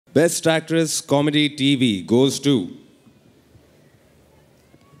Best Actress Comedy TV goes to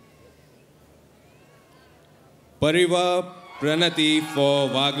Pariva Pranati for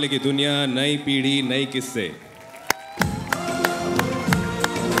Wagle ki Duniya, Nayi Peedhi, Naye Kissey.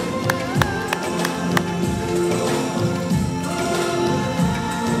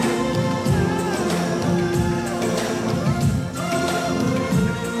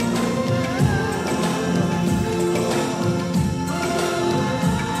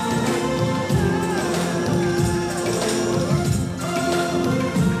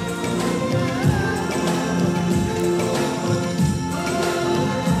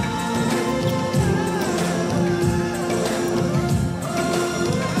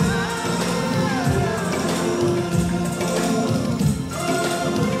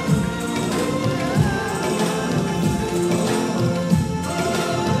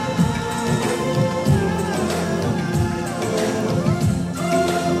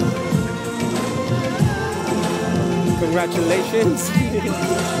 Congratulations.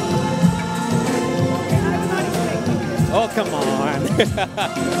 Oh, come on.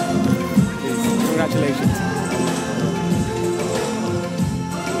 Congratulations.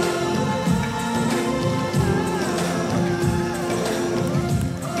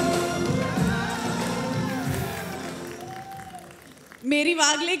 मेरी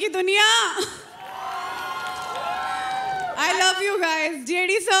वागले की दुनिया. I love you guys.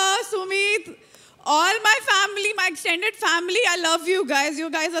 JD sir, Sumit, all my family, my extended family, I love you guys. You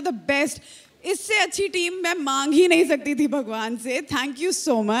guys are the best. इससे अच्छी team मैं मांग ही नहीं सकती थी भगवान से. Thank you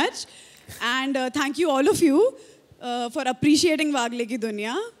so much. And thank you all of you for appreciating वागले की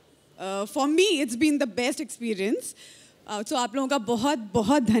दुनिया. For me, it's been the best experience. So आप लोगों का बहुत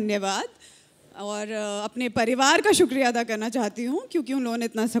बहुत धन्यवाद. और अपने परिवार का शुक्रिया अदा करना चाहती हूँ क्योंकि उन लोगों ने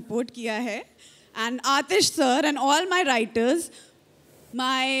इतना सपोर्ट किया है. And Atish sir and all my writers,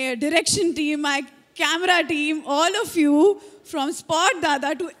 my direction team, my camera team, all of you, from Spot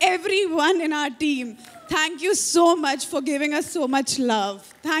Dada to everyone in our team, thank you so much for giving us so much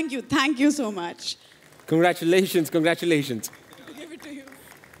love. Thank you so much. Congratulations, congratulations. I'll give it to you.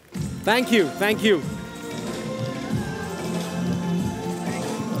 Thank you, thank you.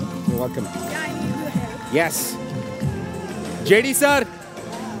 You're welcome. Yeah, I need your help. Yes. JD sir,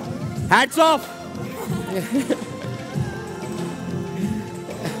 hats off.